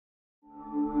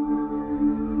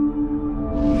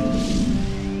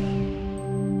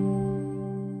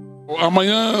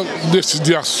Amanhã, nesse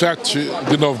dia 7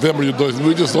 de novembro de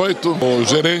 2018, o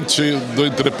gerente do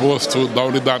entreposto da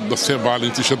Unidade da C.Vale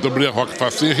em Assis Chateaubriand, Roque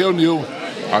Faccin, reuniu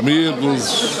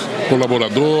amigos,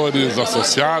 colaboradores,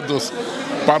 associados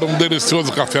para um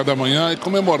delicioso café da manhã e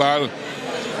comemorar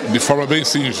de forma bem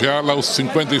singela os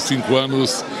 55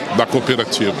 anos da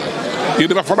cooperativa. E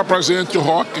ele vai falar para a gente, o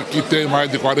Roque, que tem mais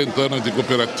de 40 anos de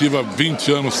cooperativa,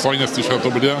 20 anos só em Assis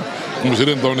Chateaubriand, como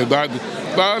gerente da unidade,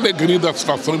 da alegria e da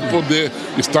satisfação de poder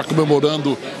estar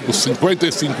comemorando os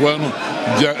 55 anos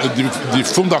de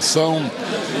fundação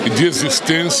e de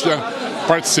existência,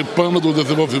 participando do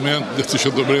desenvolvimento desse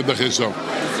Chateaubriand da região.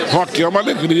 Roque, é uma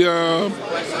alegria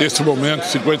esse momento,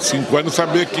 55 anos,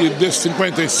 saber que desses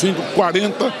 55,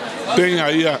 40 tem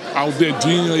aí ao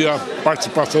dedinho e a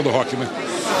participação do Roque, né?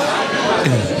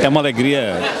 É uma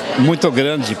alegria muito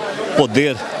grande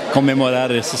poder comemorar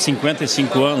esses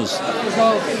 55 anos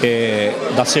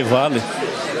da C.Vale,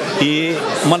 e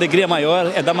uma alegria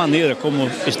maior é da maneira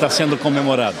como está sendo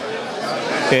comemorado.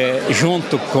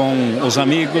 Junto com os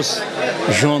amigos,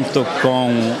 junto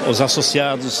com os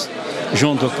associados,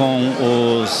 junto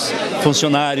com os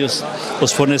funcionários,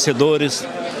 os fornecedores,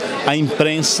 a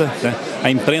imprensa, né?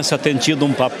 A imprensa tem tido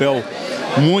um papel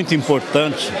muito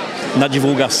importante na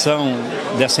divulgação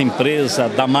dessa empresa,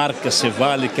 da marca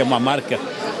C.Vale, que é uma marca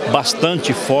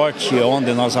bastante forte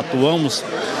onde nós atuamos.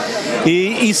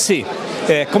 E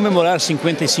comemorar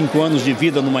 55 anos de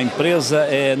vida numa empresa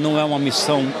não é uma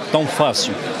missão tão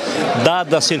fácil,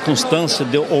 dada a circunstância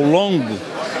de, ao longo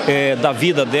da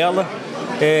vida dela,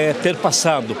 ter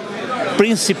passado,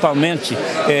 principalmente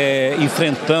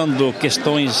enfrentando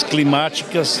questões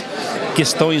climáticas,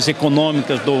 questões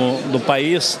econômicas do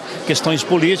país, questões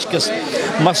políticas,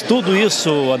 mas tudo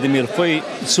isso, Ademir, foi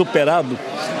superado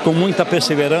com muita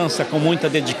perseverança, com muita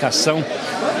dedicação,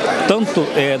 tanto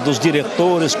dos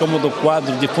diretores como do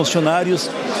quadro de funcionários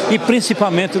e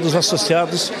principalmente dos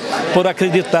associados, por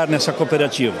acreditar nessa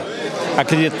cooperativa,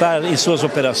 acreditar em suas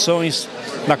operações,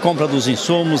 na compra dos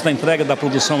insumos, na entrega da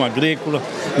produção agrícola,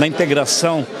 na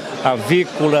integração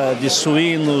avícola de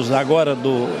suínos, agora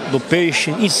do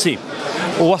peixe em si.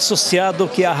 O associado,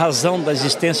 que é a razão da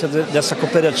existência dessa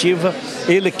cooperativa,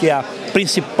 ele que é a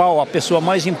principal, a pessoa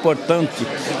mais importante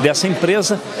dessa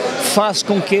empresa, faz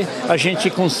com que a gente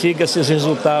consiga esses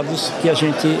resultados que a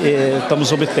gente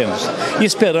estamos obtendo. E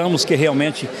esperamos que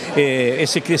realmente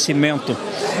esse crescimento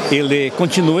ele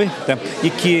continue, né? E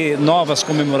que novas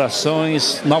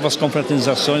comemorações, novas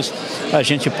confraternizações a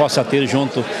gente possa ter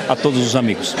junto a todos os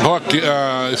amigos. Roque,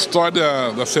 a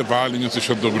história da C.Vale em Assis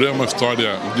Chateaubriand é uma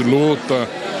história de luta,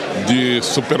 de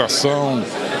superação.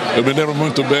 Eu me lembro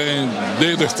muito bem,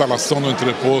 desde a instalação do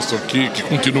entreposto aqui, que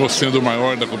continua sendo o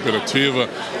maior da cooperativa,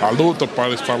 a luta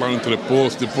para instalar o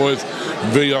entreposto, depois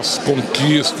veio as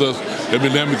conquistas, eu me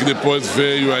lembro que depois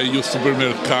veio aí o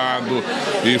supermercado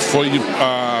e foi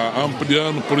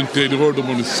ampliando para o interior do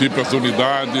município as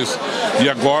unidades, e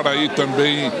agora aí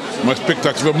também uma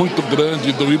expectativa muito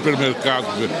grande do hipermercado.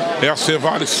 A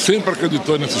C.Vale sempre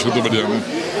acreditou nesse Chateaubriand, né?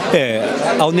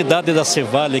 A unidade da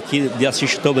C.Vale aqui de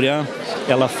Assis Chateaubriand,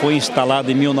 ela foi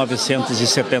instalada em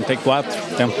 1974,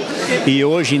 né? E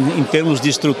hoje, em termos de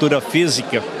estrutura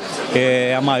física,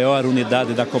 é a maior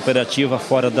unidade da cooperativa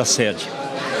fora da sede.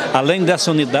 Além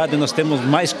dessa unidade, nós temos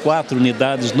mais 4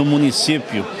 unidades no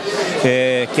município,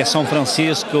 que é São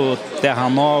Francisco, Terra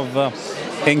Nova,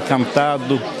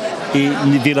 Encantado e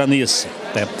Vilanice.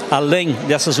 Além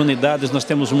dessas unidades, nós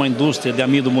temos uma indústria de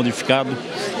amido modificado,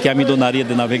 que é a amidonaria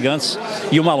de navegantes,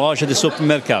 e uma loja de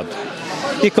supermercado.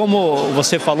 E como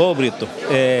você falou, Brito,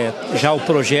 já o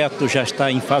projeto já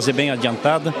está em fase bem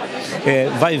adiantada,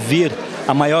 vai vir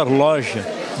a maior loja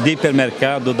de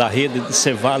hipermercado da rede de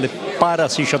C.Vale para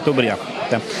Assis Chateaubriand.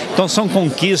 Então são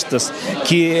conquistas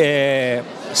que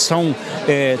são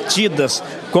tidas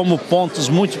como pontos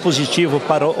muito positivos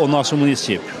para o nosso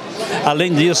município.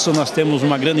 Além disso, nós temos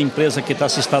uma grande empresa que está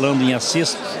se instalando em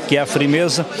Assis, que é a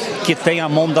Frimeza, que tem a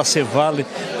mão da C.Vale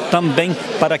também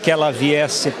para que ela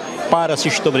viesse para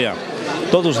Assis Chateaubriand.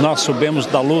 Todos nós soubemos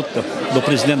da luta do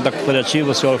presidente da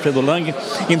cooperativa, o senhor Alfredo Lang,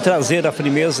 em trazer a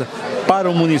Frimeza para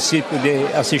o município de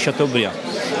Assis Chateaubriand.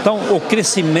 Então, o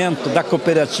crescimento da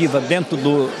cooperativa dentro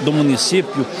do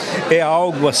município é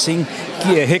algo assim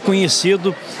que é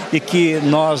reconhecido e que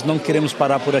nós não queremos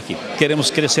parar por aqui. Queremos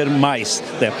crescer mais,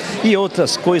 né? E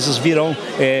outras coisas virão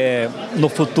no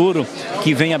futuro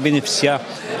que venham a beneficiar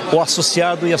o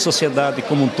associado e a sociedade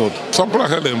como um todo. Só para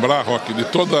relembrar, Roque, de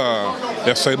toda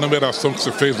essa enumeração que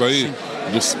você fez aí, sim,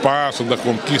 dos passos, da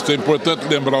conquista, é importante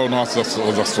lembrar os nossos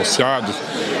associados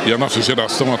e a nossa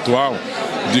geração atual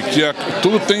de que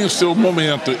tudo tem o seu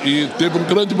momento, e teve um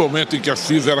grande momento em que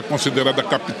Assis era considerada a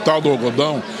capital do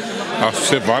algodão. A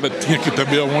C.Vale tinha que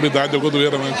também uma unidade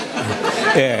algodoeira, né?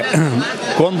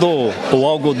 Quando o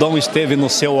algodão esteve no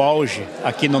seu auge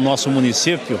aqui no nosso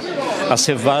município, a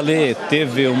C.Vale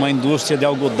teve uma indústria de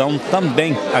algodão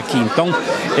também aqui. Então,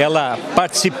 ela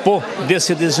participou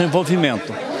desse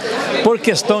desenvolvimento. Por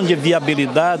questão de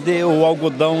viabilidade, o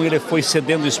algodão ele foi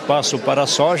cedendo espaço para a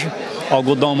soja. O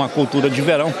algodão é uma cultura de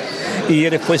verão e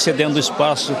ele foi cedendo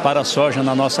espaço para a soja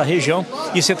na nossa região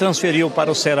e se transferiu para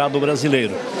o cerrado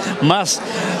brasileiro. Mas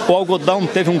o algodão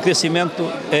teve um crescimento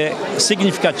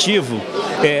significativo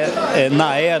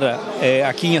na era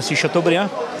aqui em Assis Chateaubriand,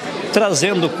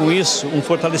 trazendo com isso um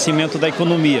fortalecimento da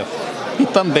economia. E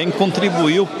também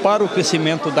contribuiu para o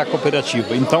crescimento da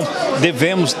cooperativa. Então,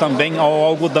 devemos também ao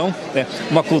algodão,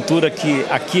 uma cultura que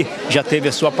aqui já teve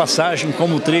a sua passagem,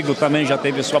 como o trigo também já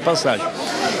teve a sua passagem.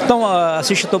 Então,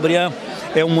 Assis Chateaubriand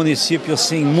é um município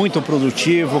assim, muito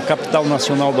produtivo, capital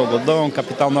nacional do algodão,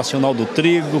 capital nacional do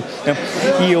trigo,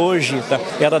 e hoje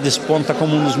ela desponta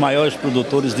como um dos maiores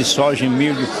produtores de soja e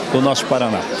milho do nosso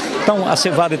Paraná. Então, a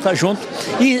C.Vale está junto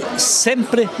e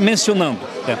sempre mencionando,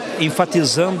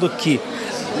 enfatizando que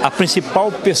a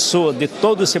principal pessoa de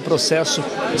todo esse processo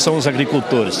são os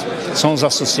agricultores, são os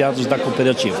associados da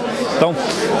cooperativa. Então,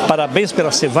 parabéns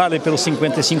pela C.Vale pelos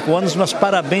 55 anos, mas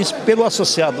parabéns pelo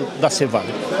associado da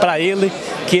C.Vale. Para ele,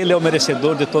 que ele é o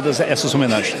merecedor de todas essas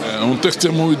homenagens. É um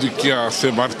testemunho de que a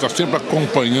C.Vale está sempre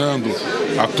acompanhando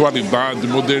a atualidade,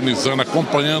 modernizando,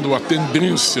 acompanhando a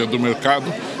tendência do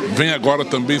mercado, vem agora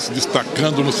também se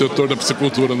destacando no setor da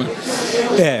piscicultura, né?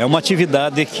 É uma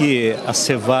atividade que a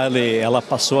C.Vale ela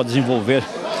passou a desenvolver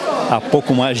há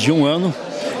pouco mais de um ano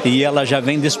e ela já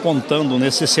vem despontando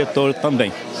nesse setor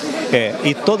também.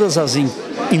 E todas as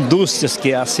indústrias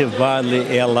que a C.Vale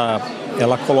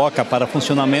ela coloca para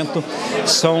funcionamento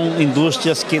são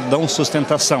indústrias que dão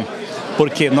sustentação,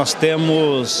 porque nós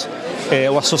temos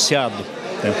o associado,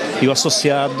 e o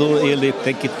associado ele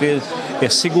tem que ter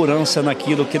segurança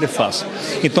naquilo que ele faz.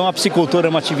 Então a piscicultura é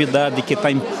uma atividade que está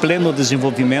em pleno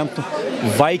desenvolvimento,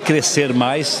 vai crescer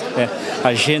mais,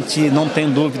 a gente não tem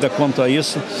dúvida quanto a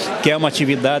isso, que é uma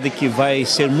atividade que vai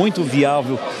ser muito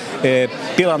viável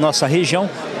pela nossa região,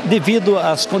 devido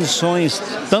às condições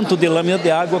tanto de lâmina de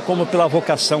água como pela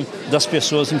vocação das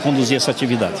pessoas em conduzir essa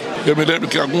atividade. Eu me lembro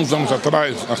que alguns anos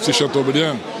atrás, Assis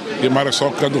Chateaubriand e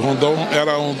Marechal Cândido Rondon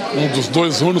era um dos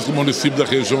dois únicos municípios da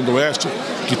região do Oeste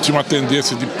que tinha uma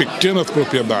tendência de pequenas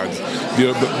propriedades,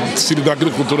 da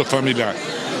agricultura familiar.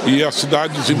 E a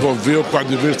cidade desenvolveu com a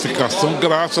diversificação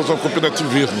graças ao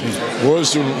cooperativismo.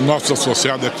 Hoje o nosso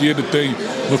associado aqui, ele tem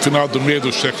no final do mês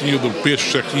o chequinho do peixe,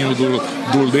 o chequinho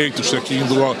do leite, o chequinho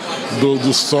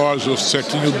do soja, o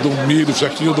chequinho do milho, o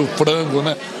chequinho do frango,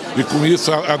 né? E com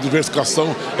isso a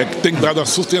diversificação é que tem dado a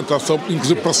sustentação,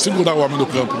 inclusive para segurar o homem no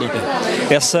campo, né?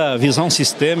 Essa visão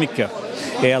sistêmica,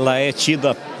 ela é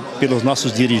tida pelos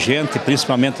nossos dirigentes,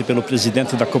 principalmente pelo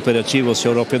presidente da cooperativa, o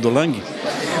senhor Alfredo Lang,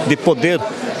 de poder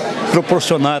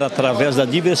proporcionar, através da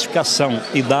diversificação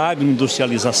e da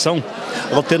agroindustrialização,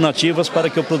 alternativas para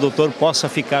que o produtor possa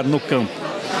ficar no campo.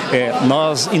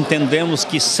 Nós entendemos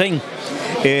que sem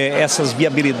essas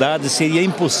viabilidades seria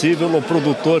impossível o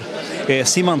produtor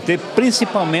se manter,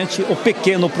 principalmente o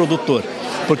pequeno produtor.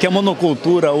 Porque a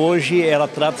monocultura hoje, ela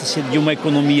trata-se de uma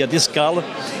economia de escala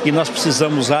e nós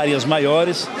precisamos de áreas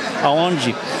maiores,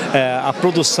 onde a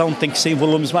produção tem que ser em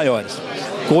volumes maiores.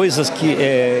 Coisas que,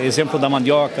 exemplo da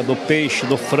mandioca, do peixe,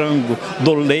 do frango,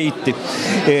 do leite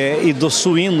e do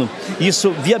suíno,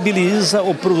 isso viabiliza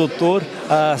o produtor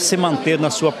a se manter na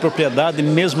sua propriedade,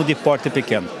 mesmo de porte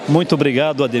pequeno. Muito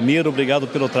obrigado, Ademir, obrigado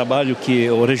pelo trabalho que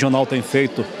o Regional tem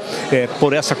feito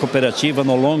por essa cooperativa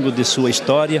no longo de sua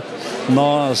história.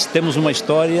 Nós temos uma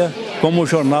história, como o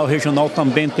Jornal Regional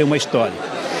também tem uma história.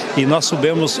 E nós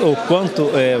sabemos o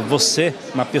quanto você,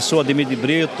 na pessoa de Ademir de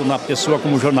Brito, na pessoa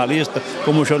como jornalista,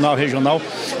 como Jornal Regional,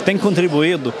 tem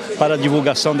contribuído para a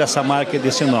divulgação dessa marca e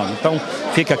desse nome. Então,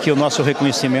 fica aqui o nosso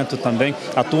reconhecimento também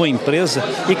à tua empresa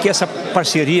e que essa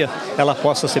parceria ela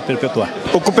possa se perpetuar.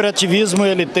 O cooperativismo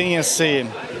ele tem esse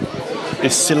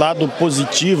lado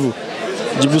positivo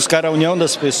de buscar a união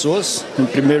das pessoas, em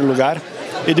primeiro lugar,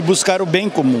 e de buscar o bem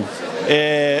comum.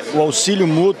 O auxílio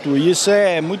mútuo, e isso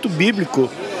é muito bíblico.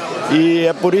 E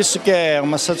é por isso que é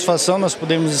uma satisfação nós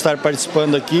podemos estar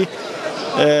participando aqui,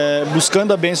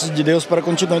 buscando a bênção de Deus para a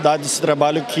continuidade desse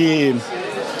trabalho que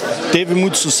teve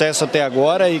muito sucesso até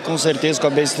agora e com certeza com a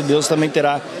bênção de Deus também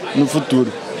terá no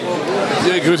futuro.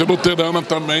 E a Igreja Luterana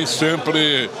também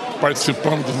sempre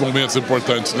participando dos momentos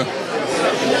importantes, né?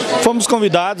 Fomos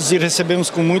convidados e recebemos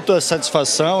com muita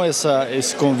satisfação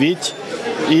esse convite,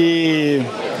 e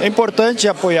é importante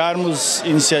apoiarmos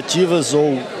iniciativas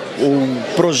ou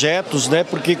projetos, né?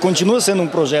 Porque continua sendo um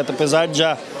projeto, apesar de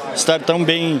já estar tão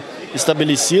bem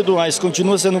estabelecido, mas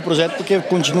continua sendo um projeto porque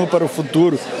continua para o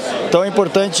futuro. Então é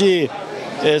importante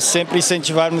sempre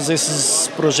incentivarmos esses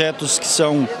projetos que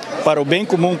são para o bem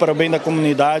comum, para o bem da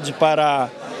comunidade, para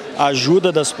a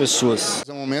ajuda das pessoas.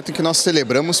 É um momento em que nós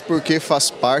celebramos porque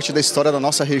faz parte da história da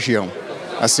nossa região,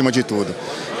 acima de tudo.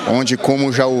 Onde,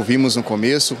 como já ouvimos no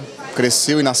começo,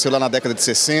 cresceu e nasceu lá na década de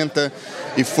 60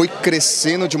 e foi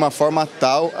crescendo de uma forma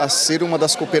tal a ser uma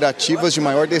das cooperativas de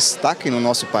maior destaque no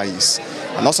nosso país.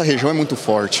 A nossa região é muito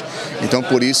forte, então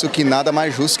por isso que nada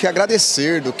mais justo que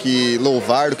agradecer, do que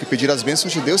louvar, do que pedir as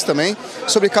bênçãos de Deus também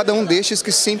sobre cada um destes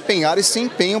que se empenharam e se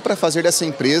empenham para fazer dessa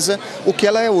empresa o que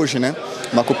ela é hoje, né?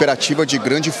 Uma cooperativa de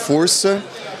grande força,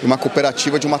 uma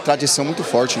cooperativa de uma tradição muito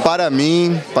forte. Para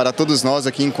mim, para todos nós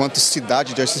aqui enquanto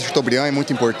cidade de Assis Chateaubriand é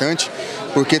muito importante,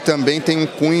 porque também tem um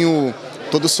cunho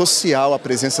todo social a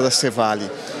presença da C.Vale.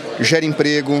 Gera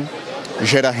emprego,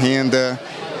 gera renda,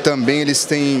 também eles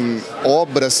têm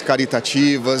obras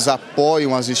caritativas,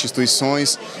 apoiam as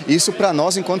instituições. Isso para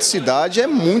nós enquanto cidade é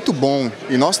muito bom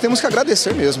e nós temos que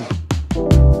agradecer mesmo.